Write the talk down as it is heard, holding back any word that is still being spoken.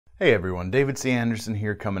Hey everyone, David C. Anderson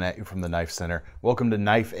here coming at you from the Knife Center. Welcome to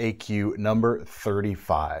Knife AQ number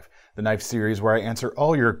 35, the knife series where I answer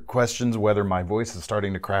all your questions whether my voice is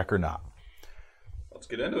starting to crack or not. Let's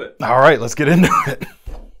get into it. All right, let's get into it.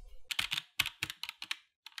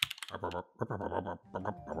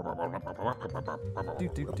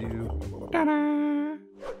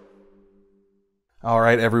 All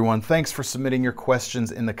right, everyone, thanks for submitting your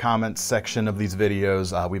questions in the comments section of these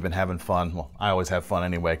videos. We've been having fun. Well, I always have fun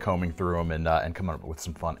anyway, combing through them and coming up with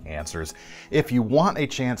some fun answers. If you want a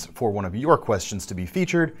chance for one of your questions to be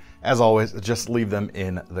featured, as always, just leave them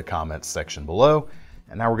in the comments section below.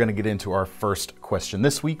 And now we're going to get into our first question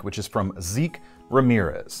this week, which is from Zeke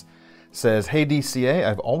Ramirez. Says, hey DCA,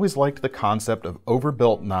 I've always liked the concept of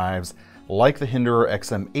overbuilt knives like the Hinderer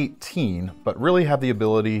XM18, but really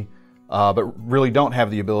don't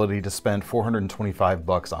have the ability to spend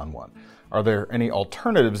 $425 on one. Are there any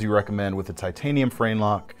alternatives you recommend with a titanium frame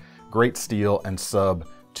lock, great steel, and sub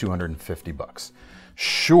 $250?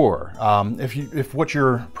 Sure. If what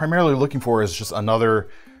you're primarily looking for is just another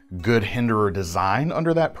good Hinderer design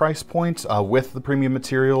under that price point with the premium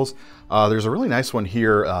materials, there's a really nice one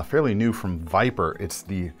here, fairly new from Viper. It's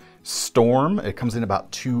the Storm. It comes in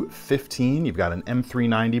about $215. You've got an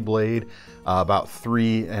M390 blade, about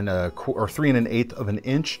 3 1/8 of an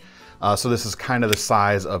inch. So this is kind of the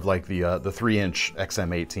size of like the 3-inch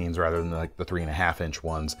XM18s rather than like the 3.5-inch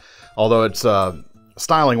ones. Although it's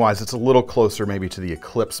styling wise, it's a little closer maybe to the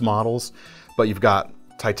Eclipse models. But you've got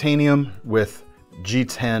titanium with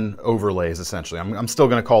G10 overlays essentially. I'm still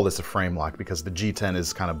going to call this a frame lock because the G10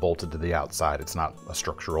 is kind of bolted to the outside. It's not a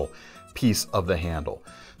structural piece of the handle.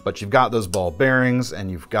 But you've got those ball bearings and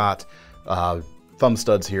you've got thumb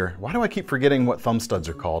studs here. Why do I keep forgetting what thumb studs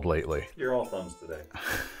are called lately? You're all thumbs today.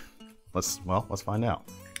 Let's find out.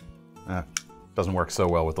 Doesn't work so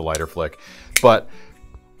well with the lighter flick. But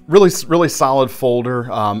really solid folder.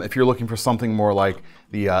 If you're looking for something more like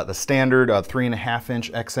the standard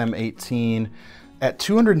 3.5-inch XM18 at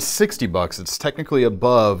 $260, it's technically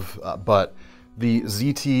above, but the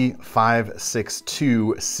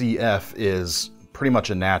ZT562 CF is pretty much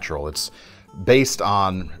a natural. It's based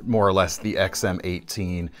on more or less the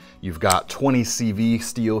XM18. You've got 20 CV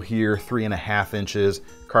steel here, 3.5 inches,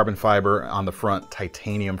 carbon fiber on the front,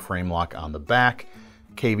 titanium frame lock on the back,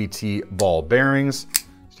 KVT ball bearings.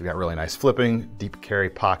 So you've got really nice flipping, deep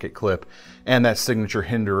carry pocket clip, and that signature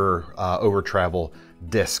Hinderer over travel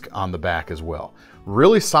disc on the back as well.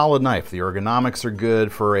 Really solid knife. The ergonomics are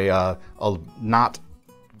good for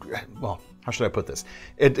how should I put this?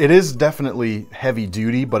 It is definitely heavy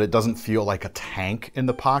duty, but it doesn't feel like a tank in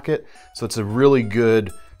the pocket. So it's a really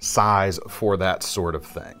good size for that sort of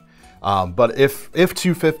thing. But if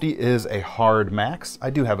 250 is a hard max,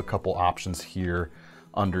 I do have a couple options here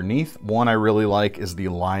underneath. One I really like is the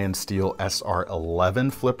Lion Steel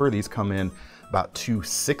SR11 flipper. These come in about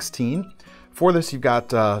 $216. For this, you've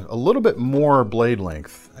got a little bit more blade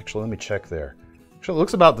length. Actually, let me check there. Actually, it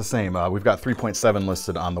looks about the same. We've got 3.7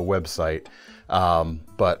 listed on the website,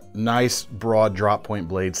 but nice broad drop point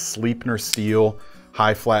blades, Sleipner steel,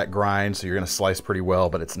 high flat grind, so you're gonna slice pretty well,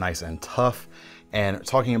 but it's nice and tough. And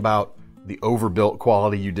talking about the overbuilt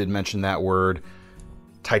quality, you did mention that word.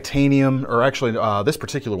 Titanium, or actually this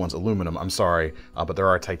particular one's aluminum, I'm sorry, but there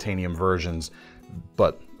are titanium versions,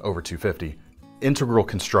 but over 250. Integral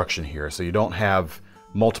construction here, so you don't have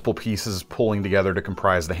multiple pieces pulling together to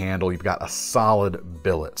comprise the handle. You've got a solid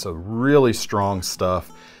billet, so really strong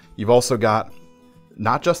stuff. You've also got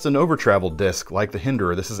not just an over travel disc like the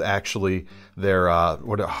Hinderer. This is actually their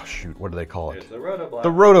what do they call it? The Rotoblock. The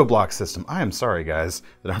Rotoblock system. I am sorry guys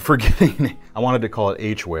that I'm forgetting. I wanted to call it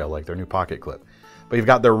H-Whale, like their new pocket clip. But you've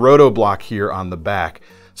got their Rotoblock here on the back.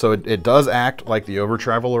 So it does act like the over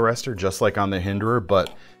travel arrestor, just like on the Hinderer,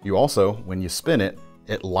 but you also, when you spin it,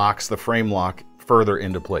 it locks the frame lock further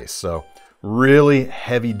into place. So really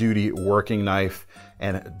heavy duty working knife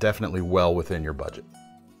and definitely well within your budget.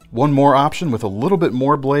 One more option with a little bit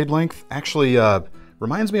more blade length actually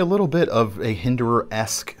reminds me a little bit of a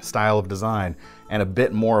Hinderer-esque style of design and a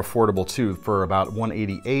bit more affordable too for about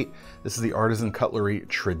 $188. This is the Artisan Cutlery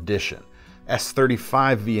Tradition.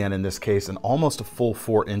 S35 VN in this case, and almost a full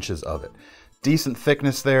 4 inches of it. Decent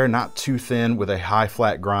thickness there, not too thin with a high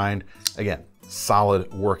flat grind. Again,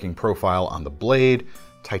 solid working profile on the blade,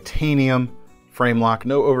 titanium frame lock,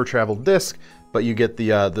 no over travel disc, but you get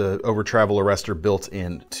the over travel arrestor built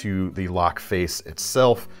into the lock face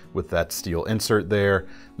itself with that steel insert there.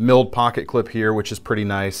 Milled pocket clip here, which is pretty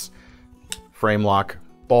nice. Frame lock,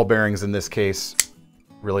 ball bearings in this case,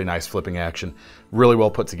 really nice flipping action. Really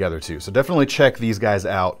well put together too. So definitely check these guys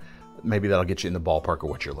out. Maybe that'll get you in the ballpark of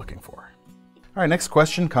what you're looking for. All right, next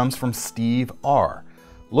question comes from Steve R.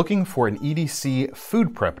 Looking for an EDC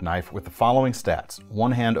food prep knife with the following stats: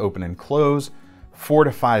 one hand open and close, 4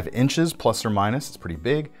 to 5 inches plus or minus, it's pretty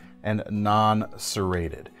big, and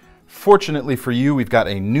non-serrated. Fortunately for you, we've got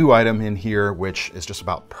a new item in here which is just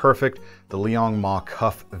about perfect, the Liong Ma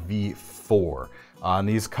Cuff V4. And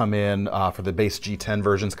these come in, for the base G10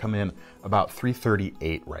 versions, come in about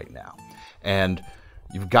 $338 right now. And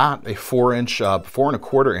you've got a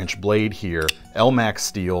 4.25-inch blade here, MagnaCut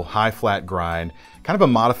Steel, high flat grind, kind of a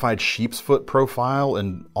modified sheep's foot profile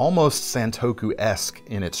and almost Santoku-esque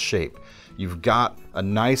in its shape. You've got a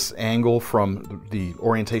nice angle from the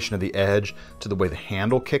orientation of the edge to the way the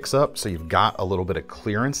handle kicks up, so you've got a little bit of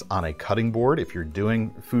clearance on a cutting board if you're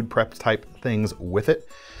doing food prep type things with it.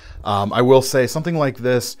 I will say something like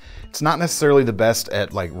this, it's not necessarily the best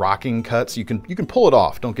at like rocking cuts. You can pull it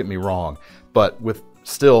off, don't get me wrong, but with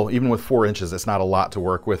still, even with 4 inches, it's not a lot to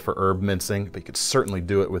work with for herb mincing, but you could certainly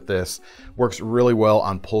do it with this. Works really well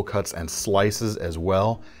on pull cuts and slices as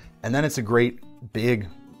well. And then it's a great big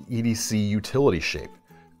EDC utility shape.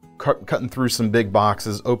 Cutting through some big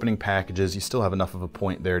boxes, opening packages, you still have enough of a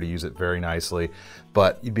point there to use it very nicely,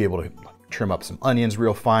 but you'd be able to trim up some onions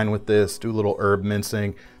real fine with this, do a little herb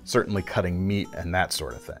mincing, certainly cutting meat and that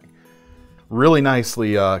sort of thing. Really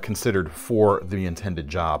nicely considered for the intended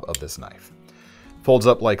job of this knife. Folds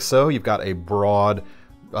up like so. You've got a broad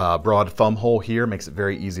thumb hole here, makes it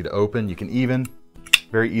very easy to open. You can even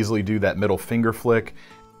very easily do that middle finger flick.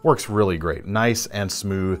 Works really great. Nice and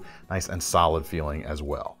smooth, nice and solid feeling as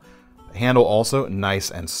well. The handle also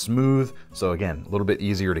nice and smooth, so again, a little bit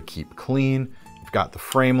easier to keep clean. You've got the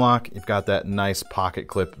frame lock, you've got that nice pocket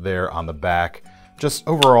clip there on the back. Just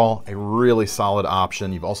overall, a really solid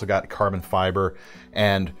option. You've also got carbon fiber,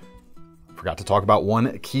 and forgot to talk about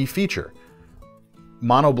one key feature.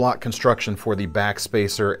 Monoblock construction for the back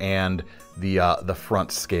spacer and the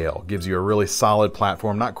front scale. Gives you a really solid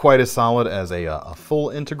platform, not quite as solid as a full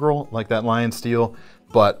integral like that Lion Steel,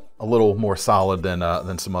 but a little more solid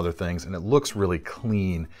than some other things, and it looks really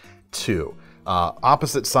clean too.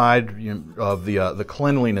 Opposite side of the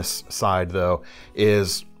cleanliness side though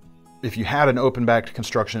is if you had an open back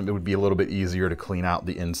construction, it would be a little bit easier to clean out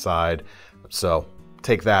the inside. So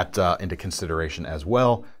take that into consideration as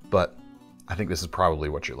well, but I think this is probably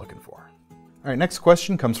what you're looking for. All right, next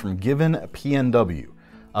question comes from Given PNW.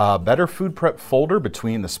 Better food prep folder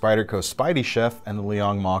between the Spyderco SpydieChef and the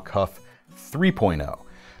Liong Ma Cuff 3.0.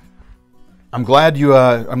 I'm glad the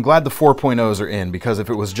 4.0s are in, because if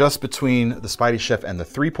it was just between the SpydieChef and the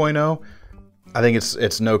 3.0, I think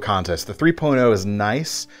it's no contest. The 3.0 is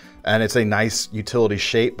nice, and it's a nice utility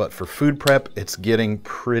shape, but for food prep, it's getting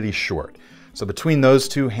pretty short. So between those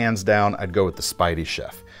two, hands down, I'd go with the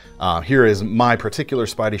SpydieChef. Here is my particular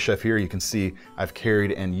SpydieChef here. You can see I've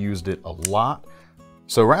carried and used it a lot.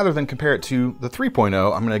 So rather than compare it to the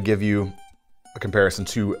 3.0, I'm gonna give you a comparison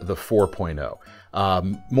to the 4.0.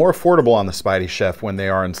 More affordable on the SpydieChef when they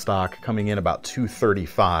are in stock, coming in about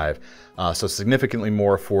 $235, so significantly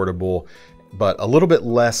more affordable, but a little bit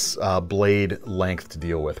less blade length to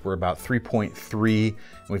deal with. We're about 3.3,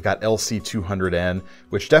 and we've got LC200N,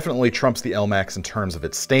 which definitely trumps the LMAX in terms of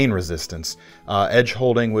its stain resistance. Edge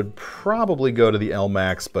holding would probably go to the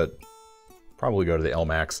LMAX, but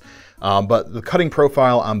the cutting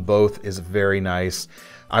profile on both is very nice.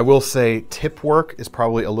 I will say tip work is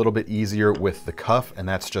probably a little bit easier with the cuff, and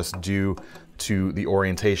that's just due to the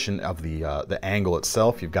orientation of the angle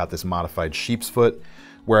itself. You've got this modified sheep's foot,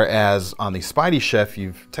 whereas on the SpydieChef,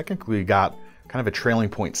 you've technically got kind of a trailing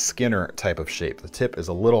point Skinner type of shape. The tip is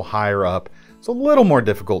a little higher up. It's a little more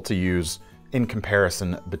difficult to use in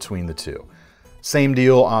comparison between the two. Same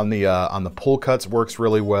deal on the pull cuts, works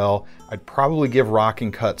really well. I'd probably give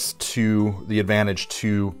rocking cuts the advantage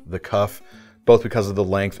to the cuff, both because of the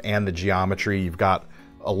length and the geometry. You've got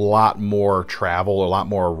a lot more travel, a lot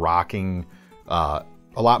more rocking, a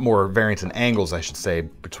lot more variance in angles, I should say,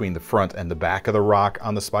 between the front and the back of the rock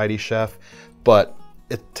on the SpydieChef, but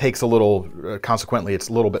it takes a little, consequently, it's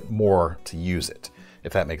a little bit more to use it,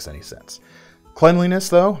 if that makes any sense. Cleanliness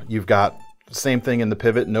though, you've got the same thing in the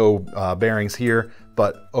pivot, no bearings here,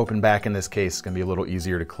 but open back in this case is gonna be a little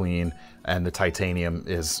easier to clean, and the titanium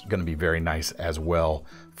is gonna be very nice as well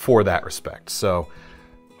for that respect. So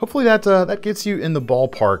hopefully that gets you in the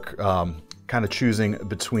ballpark, kind of choosing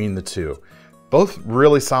between the two. Both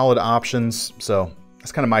really solid options, so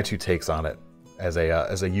that's kind of my two takes on it as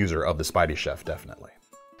a user of the SpydieChef, definitely.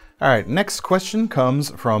 All right, next question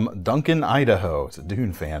comes from Duncan, Idaho. It's a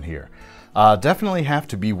Dune fan here. Definitely have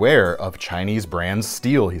to beware of Chinese brands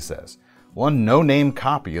steel, he says. One no-name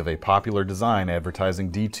copy of a popular design advertising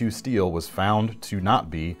D2 steel was found to not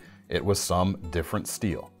be It was some different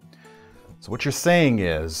steel. So what you're saying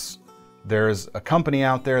is there's a company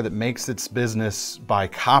out there that makes its business by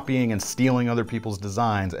copying and stealing other people's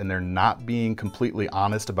designs, and they're not being completely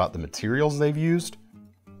honest about the materials they've used?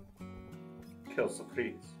 Kill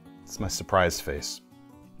surprise. It's my surprise face.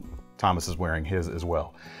 Thomas is wearing his as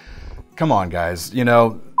well. Come on, guys. You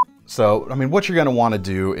know, so, I mean, what you're going to want to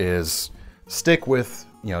do is stick with,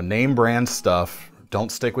 you know, name brand stuff.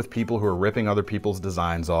 Don't stick with people who are ripping other people's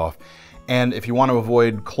designs off. And if you want to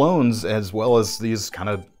avoid clones as well as these kind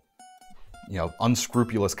of, you know,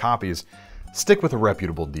 unscrupulous copies, stick with a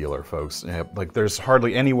reputable dealer, folks. Like, there's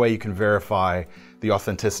hardly any way you can verify the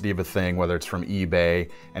authenticity of a thing, whether it's from eBay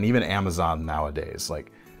and even Amazon nowadays.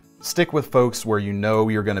 Like, stick with folks where you know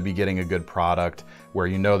you're going to be getting a good product, where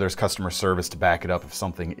you know there's customer service to back it up if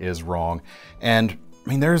something is wrong. And I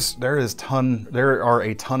mean, there are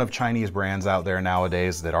a ton of Chinese brands out there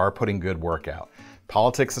nowadays that are putting good work out.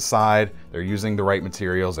 Politics aside, they're using the right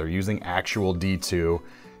materials, they're using actual D2,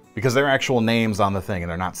 because they're actual names on the thing and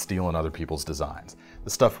they're not stealing other people's designs. The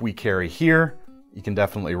stuff we carry here, you can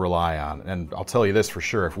definitely rely on. And I'll tell you this for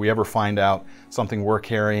sure, if we ever find out something we're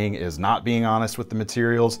carrying is not being honest with the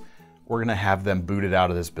materials, we're gonna have them booted out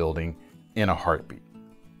of this building in a heartbeat.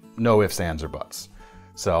 No ifs, ands, or buts.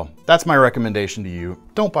 So that's my recommendation to you.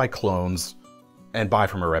 Don't buy clones and buy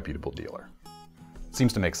from a reputable dealer.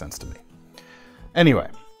 Seems to make sense to me. Anyway,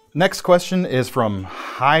 next question is from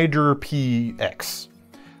Hinderer PX.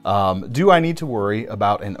 Do I need to worry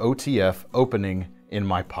about an OTF opening in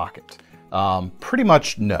my pocket? Pretty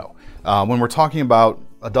much no. When we're talking about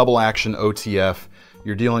a double action OTF,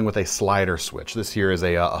 you're dealing with a slider switch. This here is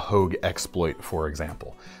a Hogue exploit, for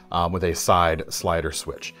example, with a side slider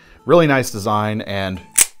switch. Really nice design, and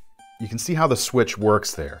you can see how the switch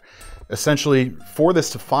works there. Essentially, for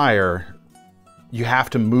this to fire, you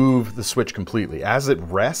have to move the switch completely. As it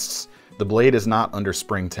rests, the blade is not under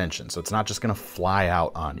spring tension, so it's not just gonna fly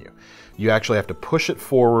out on you. You actually have to push it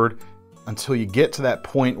forward until you get to that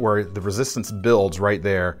point where the resistance builds right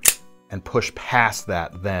there, and push past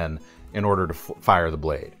that then in order to fire the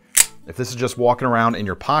blade. If this is just walking around in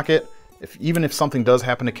your pocket, even if something does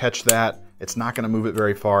happen to catch that, it's not gonna move it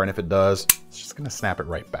very far, and if it does, it's just gonna snap it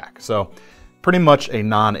right back. So pretty much a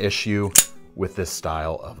non-issue with this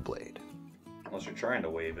style of blade. Unless you're trying to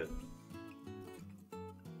wave it.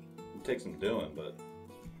 It takes some doing, but...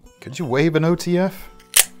 Could you wave an OTF?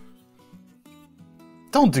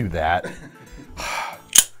 Don't do that.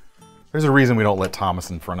 There's a reason we don't let Thomas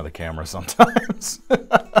in front of the camera sometimes.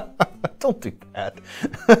 Don't do that.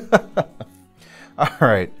 All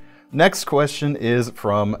right, next question is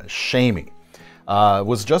from Shamey.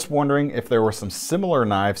 Was just wondering if there were some similar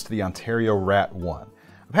knives to the Ontario RAT-1.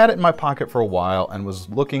 I've had it in my pocket for a while and was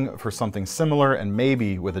looking for something similar and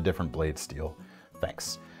maybe with a different blade steel.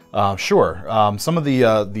 Thanks. Sure, some of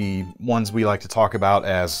the ones we like to talk about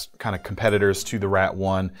as kind of competitors to the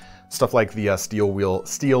RAT-1, stuff like the steel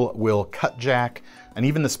wheel cut jack, and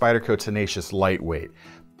even the Spyderco Tenacious Lightweight.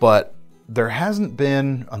 But there hasn't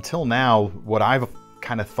been, until now, what I've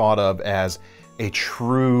kind of thought of as a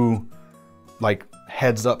true, like,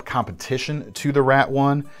 heads-up competition to the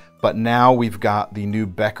RAT-1. But now we've got the new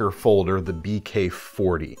Becker folder, the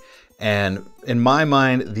BK40. And in my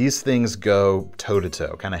mind, these things go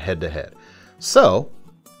toe-to-toe, kind of head-to-head. So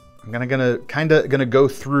I'm gonna go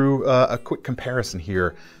through a quick comparison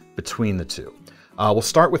here between the two. We'll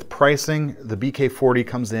start with pricing. The BK40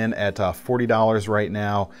 comes in at $40 right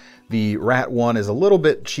now. The RAT-1 is a little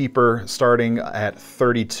bit cheaper, starting at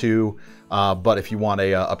 $32. But if you want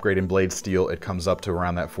a upgrade in blade steel, it comes up to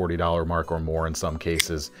around that $40 mark or more in some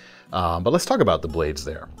cases. But let's talk about the blades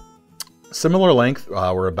there. Similar length,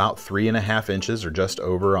 we're about 3.5 inches or just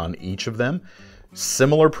over on each of them.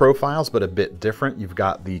 Similar profiles, but a bit different. You've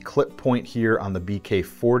got the clip point here on the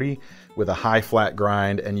BK40 with a high flat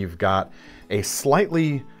grind, and you've got a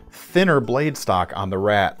slightly thinner blade stock on the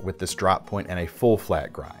RAT with this drop point and a full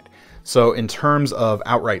flat grind. So in terms of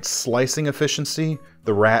outright slicing efficiency,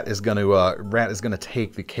 the RAT is going to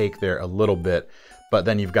take the cake there a little bit, but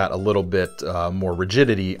then you've got a little bit more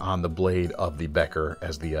rigidity on the blade of the Becker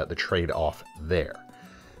as the trade-off there.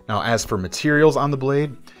 Now, as for materials on the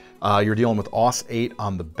blade, you're dealing with AUS 8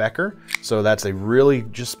 on the Becker, so that's a really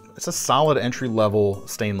it's a solid entry-level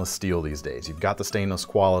stainless steel these days. You've got the stainless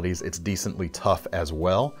qualities, it's decently tough as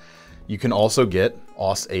well. You can also get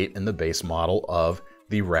AUS 8 in the base model of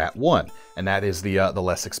the RAT-1, and that is the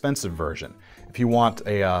less expensive version. If you want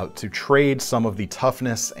to trade some of the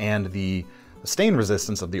toughness and the stain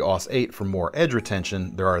resistance of the AUS 8 for more edge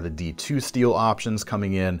retention, there are the D2 steel options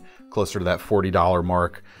coming in closer to that $40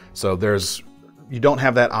 mark. So you don't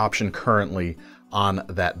have that option currently on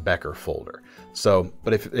that Becker folder. So,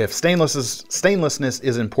 but if stainlessness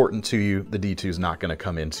is important to you, the D2 is not going to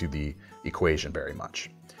come into the equation very much.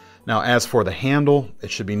 Now, as for the handle,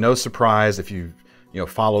 it should be no surprise if you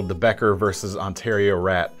followed the Becker versus Ontario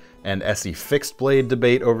Rat and SE fixed blade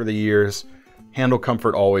debate over the years. Handle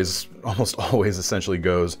comfort almost always essentially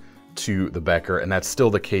goes to the Becker, and that's still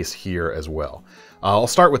the case here as well. I'll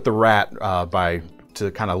start with the Rat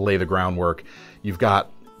to kind of lay the groundwork. You've got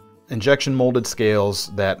injection molded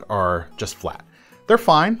scales that are just flat. They're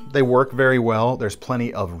fine, they work very well. There's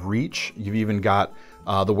plenty of reach. You've even got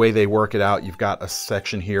the way they work it out, you've got a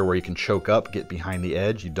section here where you can choke up, get behind the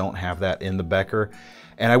edge. You don't have that in the Becker.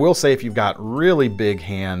 And I will say, if you've got really big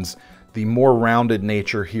hands, the more rounded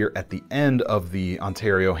nature here at the end of the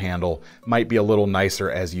Ontario handle might be a little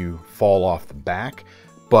nicer as you fall off the back.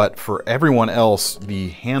 But for everyone else, the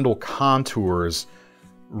handle contours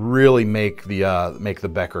really make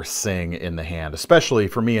the Becker sing in the hand, especially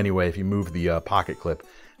for me anyway, if you move the pocket clip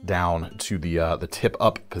down to the tip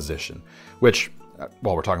up position, which,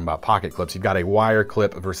 while we're talking about pocket clips, you've got a wire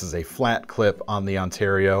clip versus a flat clip on the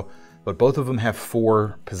Ontario, but both of them have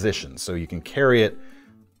 4 positions, so you can carry it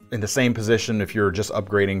in the same position if you're just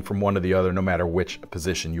upgrading from one to the other, no matter which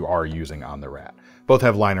position you are using on the Rat. Both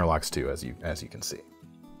have liner locks too, as you can see.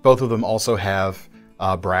 Both of them also have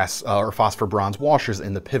brass or phosphor bronze washers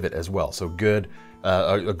in the pivot as well, so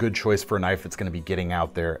a good choice for a knife that's going to be getting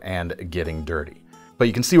out there and getting dirty. But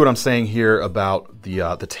you can see what I'm saying here about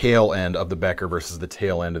the tail end of the Becker versus the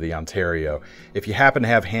tail end of the Ontario. If you happen to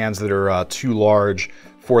have hands that are too large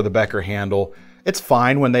for the Becker handle, it's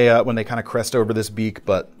fine when they kind of crest over this beak,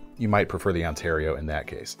 but you might prefer the Ontario in that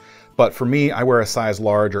case. But for me, I wear a size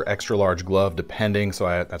large or extra large glove depending, so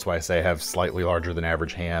that's why I say I have slightly larger than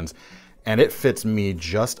average hands, and it fits me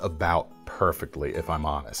just about perfectly, if I'm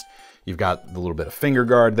honest. You've got the little bit of finger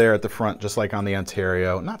guard there at the front, just like on the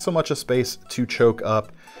Ontario. Not so much a space to choke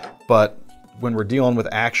up, but when we're dealing with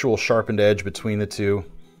actual sharpened edge between the two,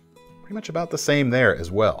 pretty much about the same there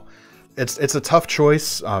as well. It's a tough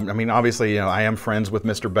choice. I mean, obviously, I am friends with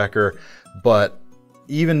Mr. Becker, but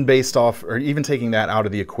even taking that out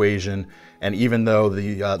of the equation, and even though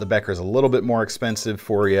the Becker is a little bit more expensive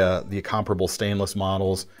for the comparable stainless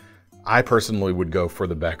models, I personally would go for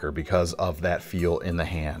the Becker because of that feel in the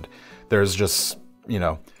hand. There's just,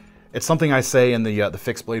 it's something I say in the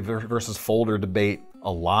fixed blade versus folder debate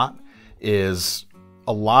a lot, is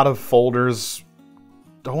a lot of folders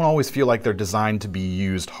don't always feel like they're designed to be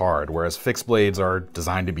used hard, whereas fixed blades are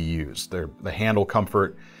designed to be used. The handle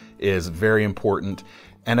comfort is very important,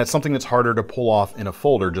 and it's something that's harder to pull off in a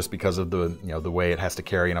folder just because of the way it has to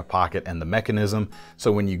carry in a pocket and the mechanism.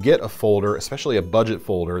 So when you get a folder, especially a budget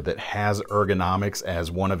folder that has ergonomics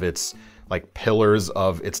as one of its pillars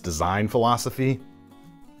of its design philosophy,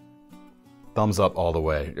 thumbs up all the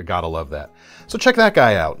way. You gotta love that. So check that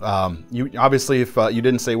guy out. You obviously, if you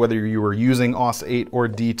didn't say whether you were using AUS 8 or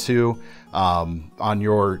D2 on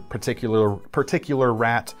your particular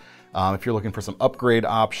Rat, if you're looking for some upgrade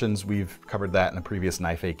options, we've covered that in a previous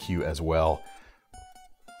Knife AQ as well.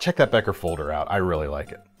 Check that Becker folder out. I really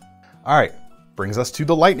like it. All right, brings us to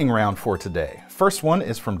the lightning round for today. First one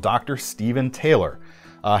is from Dr. Steven Taylor.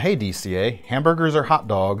 Hey DCA, hamburgers or hot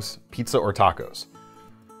dogs, pizza or tacos?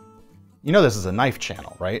 You know this is a knife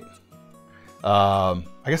channel, right? I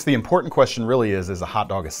guess the important question really is a hot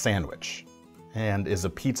dog a sandwich? And is a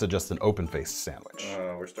pizza just an open-faced sandwich?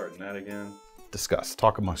 We're starting that again. Discuss,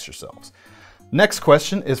 talk amongst yourselves. Next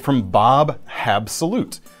question is from Bob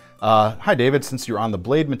Habsalute. Hi David, since you're on the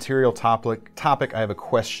blade material topic, I have a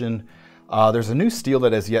question. There's a new steel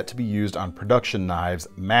that has yet to be used on production knives,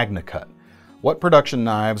 MagnaCut. What production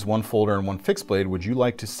knives, one folder and one fixed blade, would you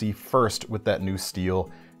like to see first with that new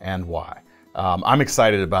steel, and why? I'm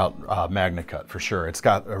excited about MagnaCut for sure. It's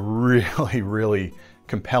got a really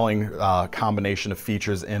compelling combination of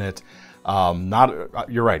features in it.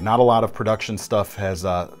 You're right, not a lot of production stuff has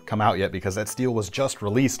come out yet because that steel was just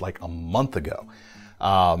released like a month ago.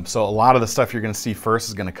 So a lot of the stuff you're gonna see first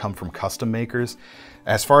is gonna come from custom makers.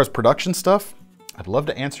 As far as production stuff, I'd love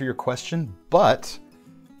to answer your question, but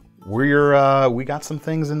we got some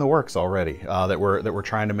things in the works already that we're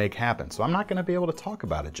trying to make happen. So I'm not gonna be able to talk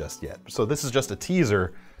about it just yet. So this is just a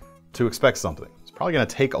teaser to expect something. It's probably gonna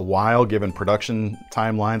take a while given production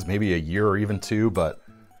timelines, maybe a year or even 2, but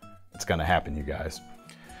it's gonna happen, you guys.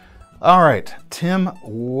 All right, Tim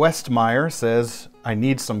Westmeyer says, I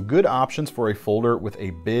need some good options for a folder with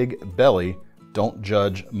a big belly. Don't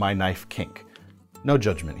judge my knife kink. No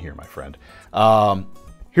judgment here, my friend.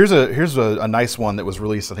 Here's a nice one that was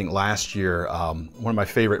released, I think, last year. One of my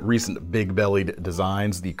favorite recent big-bellied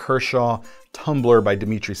designs, the Kershaw Tumbler by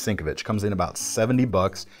Dmitry Sinkovich. Comes in about 70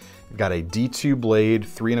 bucks. Got a D2 blade,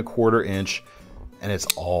 3¼ inch, and it's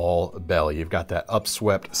all belly. You've got that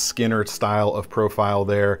upswept Skinner style of profile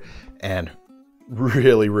there, and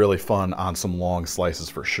really, really fun on some long slices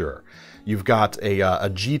for sure. You've got a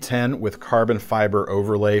G10 with carbon fiber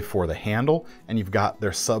overlay for the handle, and you've got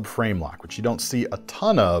their sub frame lock, which you don't see a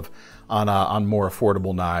ton of on more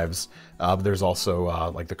affordable knives. There's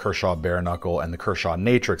also like the Kershaw bare knuckle and the Kershaw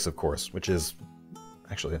Natrix, of course, which is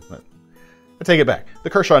actually, I take it back. The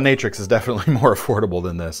Kershaw Natrix is definitely more affordable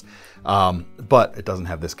than this, but it doesn't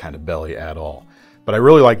have this kind of belly at all. But I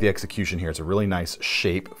really like the execution here. It's a really nice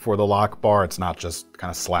shape for the lock bar. It's not just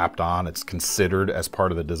kind of slapped on. It's considered as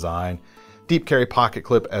part of the design. Deep carry pocket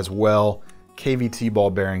clip as well. KVT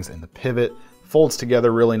ball bearings in the pivot. Folds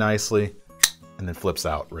together really nicely and then flips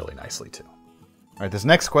out really nicely too. All right, this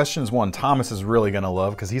next question is one Thomas is really gonna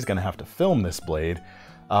love because he's gonna have to film this blade.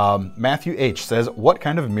 Matthew H says, what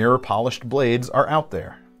kind of mirror polished blades are out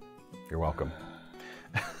there? You're welcome.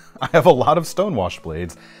 I have a lot of stonewashed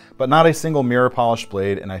blades, but not a single mirror polished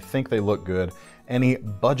blade, and I think they look good. Any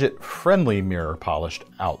budget-friendly mirror polished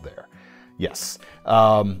out there? Yes.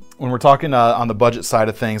 When we're talking on the budget side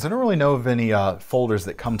of things, I don't really know of any folders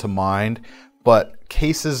that come to mind, but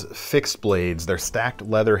Case's fixed blades, their stacked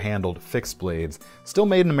leather-handled fixed blades, still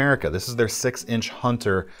made in America. This is their 6-inch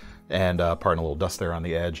Hunter, and pardon a little dust there on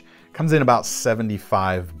the edge. Comes in about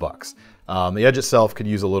 75 bucks. The edge itself could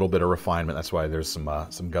use a little bit of refinement. That's why there's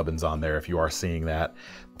some gubbins on there if you are seeing that.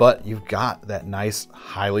 But you've got that nice,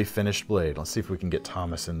 highly finished blade. Let's see if we can get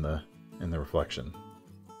Thomas in the reflection.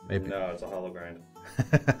 Maybe. No, it's a hollow grind.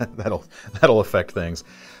 that'll affect things.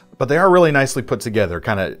 But they are really nicely put together,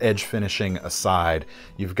 kind of edge finishing aside.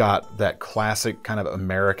 You've got that classic kind of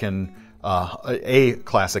American, a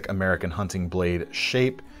classic American hunting blade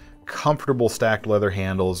shape. Comfortable stacked leather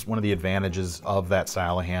handles. One of the advantages of that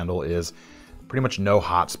style of handle is pretty much no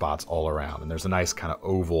hot spots all around, and there's a nice kind of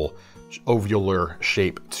ovular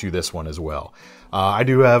shape to this one as well. I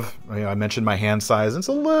do have, I mentioned my hand size. It's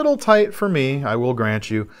a little tight for me, I will grant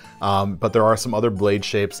you, but there are some other blade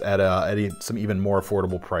shapes at some even more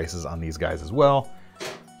affordable prices on these guys as well,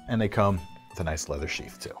 and they come with a nice leather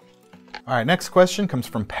sheath too. All right, next question comes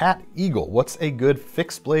from Pat Eagle. What's a good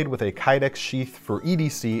fixed blade with a Kydex sheath for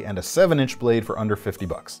EDC and a 7-inch blade for under 50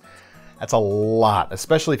 bucks? That's a lot,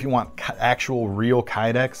 especially if you want actual real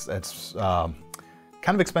Kydex. That's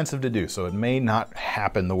kind of expensive to do, so it may not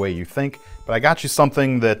happen the way you think, but I got you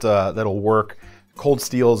something that that'll work. Cold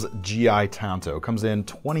Steel's GI Tanto comes in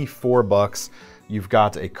 24 bucks. You've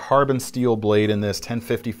got a carbon steel blade in this,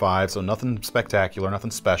 1055, so nothing spectacular,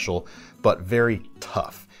 nothing special, but very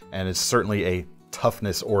tough. And it's certainly a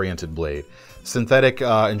toughness-oriented blade. Synthetic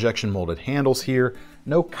injection molded handles here.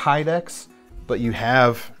 No Kydex, but you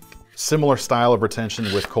have similar style of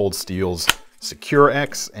retention with Cold Steel's Secure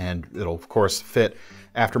X, and it'll of course fit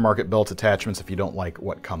aftermarket belt attachments if you don't like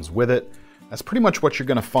what comes with it. That's pretty much what you're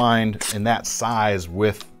gonna find in that size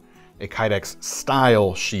with a Kydex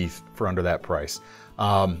style sheath for under that price.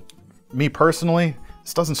 Me personally,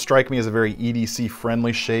 this doesn't strike me as a very EDC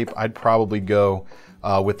friendly shape. I'd probably go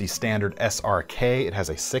with the standard SRK. It has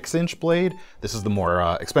a 6-inch blade. This is the more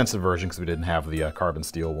expensive version because we didn't have the carbon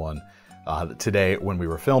steel one today when we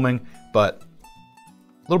were filming, but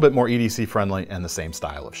a little bit more EDC friendly and the same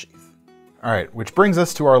style of sheath. All right, which brings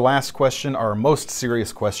us to our last question, our most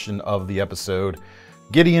serious question of the episode.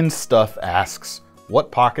 Gideon Stuff asks, what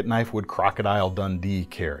pocket knife would Crocodile Dundee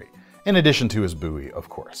carry? In addition to his buoy, of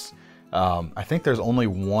course. I think there's only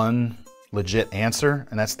one legit answer,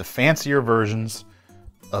 and that's the fancier versions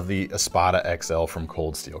of the Espada XL from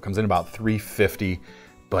Cold Steel. Comes in about $350,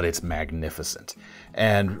 but it's magnificent.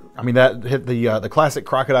 And I mean, that hit the classic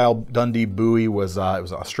Crocodile Dundee buoy was it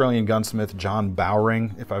was Australian gunsmith John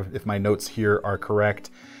Bowring, if my notes here are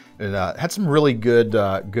correct. It had some really good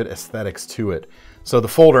aesthetics to it. So the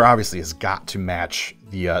folder obviously has got to match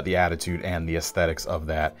the attitude and the aesthetics of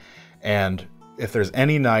that. And if there's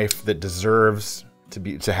any knife that deserves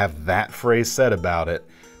to have that phrase said about it,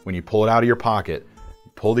 when you pull it out of your pocket,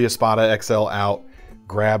 pull the Espada XL out,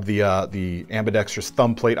 grab the ambidextrous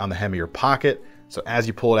thumb plate on the hem of your pocket. So as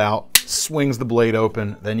you pull it out, swings the blade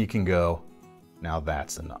open, then you can go, now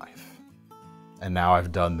that's a knife. And now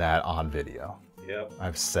I've done that on video. Yep.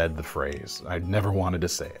 I've said the phrase. I never wanted to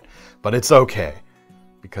say it, but it's okay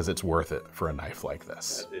because it's worth it for a knife like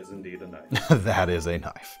this. That is indeed a knife. That is a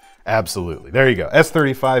knife. Absolutely. There you go.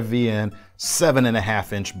 S35 VN,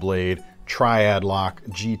 7.5-inch blade, triad lock,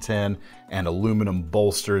 G10, and aluminum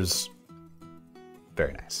bolsters.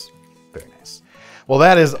 Very nice. Very nice. Well,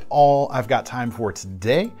 that is all I've got time for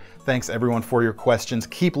today. Thanks everyone for your questions.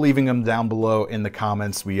 Keep leaving them down below in the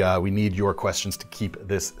comments. We need your questions to keep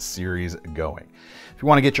this series going. If you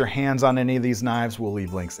want to get your hands on any of these knives, we'll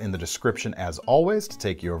leave links in the description as always to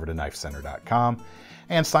take you over to KnifeCenter.com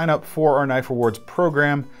and sign up for our Knife Rewards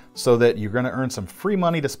program so that you're going to earn some free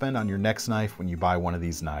money to spend on your next knife when you buy one of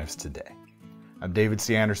these knives today. I'm David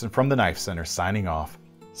C. Anderson from the Knife Center signing off.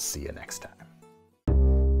 See you next time.